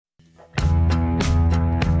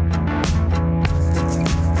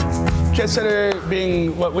Jet Setter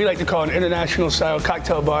being what we like to call an international style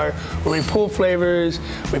cocktail bar, where we pull flavors,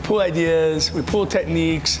 we pull ideas, we pull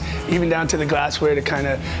techniques, even down to the glassware to kind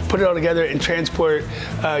of put it all together and transport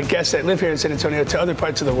guests that live here in San Antonio to other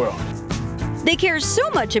parts of the world. They care so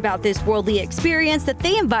much about this worldly experience that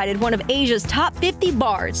they invited one of Asia's top 50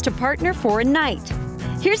 bars to partner for a night.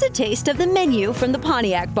 Here's a taste of the menu from the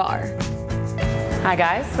Pontiac Bar. Hi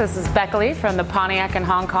guys, this is Beckley from the Pontiac in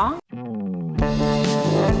Hong Kong.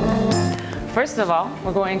 First of all,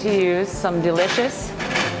 we're going to use some delicious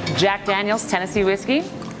Jack Daniel's Tennessee whiskey,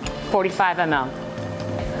 45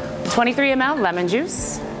 ml. 23 ml lemon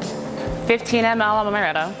juice, 15 ml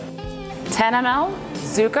amaretto, 10 ml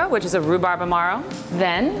Zucca, which is a rhubarb amaro.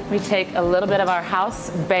 Then we take a little bit of our house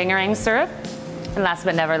bangerang syrup, and last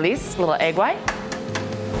but never least, a little egg white.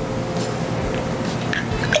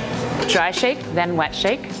 Dry shake, then wet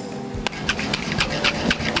shake.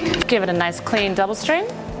 Give it a nice clean double strain.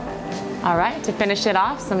 All right, to finish it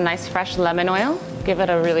off, some nice fresh lemon oil. Give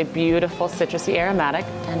it a really beautiful citrusy aromatic.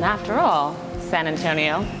 And after all, San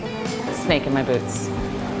Antonio, snake in my boots.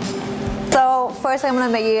 So first I'm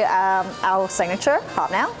gonna make you our signature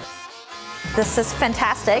hobnail. This is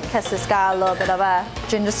fantastic because it's got a little bit of a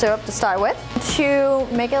ginger syrup to start with. To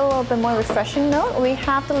make it a little bit more refreshing note, we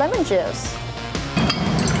have the lemon juice.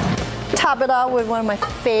 Top it off with one of my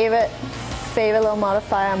favorite little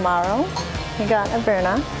modifier Amaro. We got a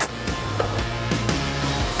Verna.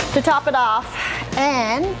 To top it off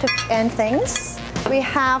and to end things, we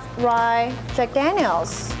have rye Jack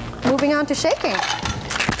Daniels. Moving on to shaking.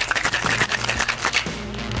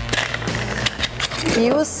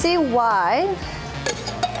 You will see why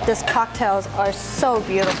these cocktails are so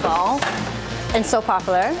beautiful and so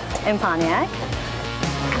popular in Pontiac.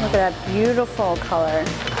 Look at that beautiful color.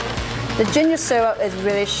 The ginger syrup is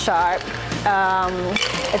really sharp.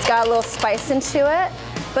 It's got a little spice into it,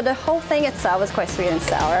 but the whole thing itself is quite sweet and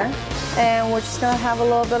sour. And we're just gonna have a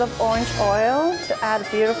little bit of orange oil to add a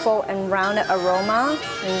beautiful and rounded aroma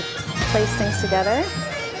and place things together.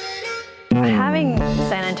 Having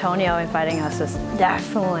San Antonio inviting us is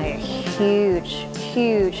definitely a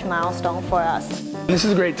huge milestone for us. This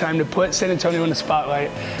is a great time to put San Antonio in the spotlight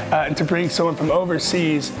and to bring someone from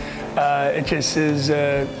overseas. It just is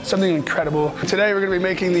something incredible. Today we're going to be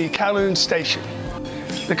making the Kowloon Station.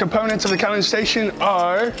 The components of the Kowloon Station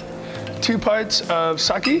are 2 parts of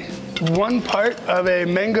sake, 1 part of a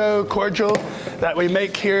mango cordial that we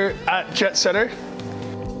make here at Jet Setter,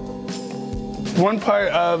 1 part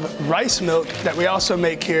of rice milk that we also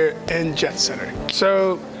make here in Jet Setter.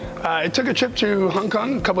 So I took a trip to Hong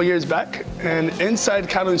Kong a couple years back, and inside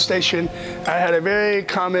Kowloon Station I had a very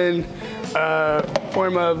common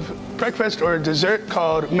form of breakfast or dessert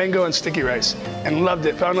called mango and sticky rice, and loved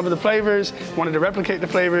it. Fell in love with the flavors, wanted to replicate the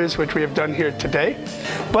flavors, which we have done here today.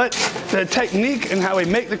 But the technique in how we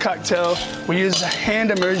make the cocktail, we use a hand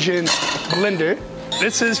immersion blender.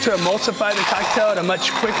 This is to emulsify the cocktail at a much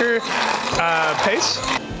quicker pace.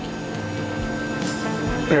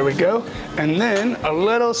 There we go. And then a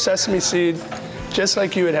little sesame seed, just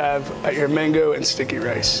like you would have at your mango and sticky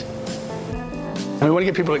rice. And we want to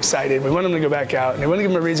get people excited. We want them to go back out. And we want to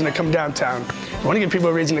give them a reason to come downtown. We want to give people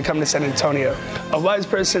a reason to come to San Antonio. A wise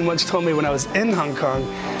person once told me when I was in Hong Kong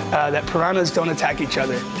that piranhas don't attack each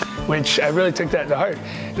other, which I really took that to heart.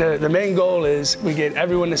 The main goal is we get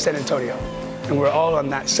everyone to San Antonio. And we're all on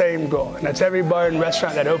that same goal. And that's every bar and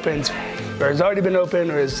restaurant that opens, or has already been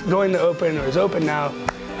open, or is going to open, or is open now.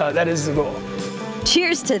 That is the goal.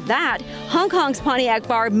 Cheers to that! Hong Kong's Pontiac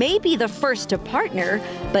Bar may be the first to partner,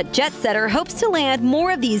 but Jet Setter hopes to land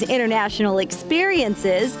more of these international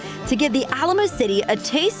experiences to give the Alamo City a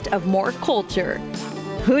taste of more culture.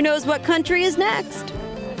 Who knows what country is next?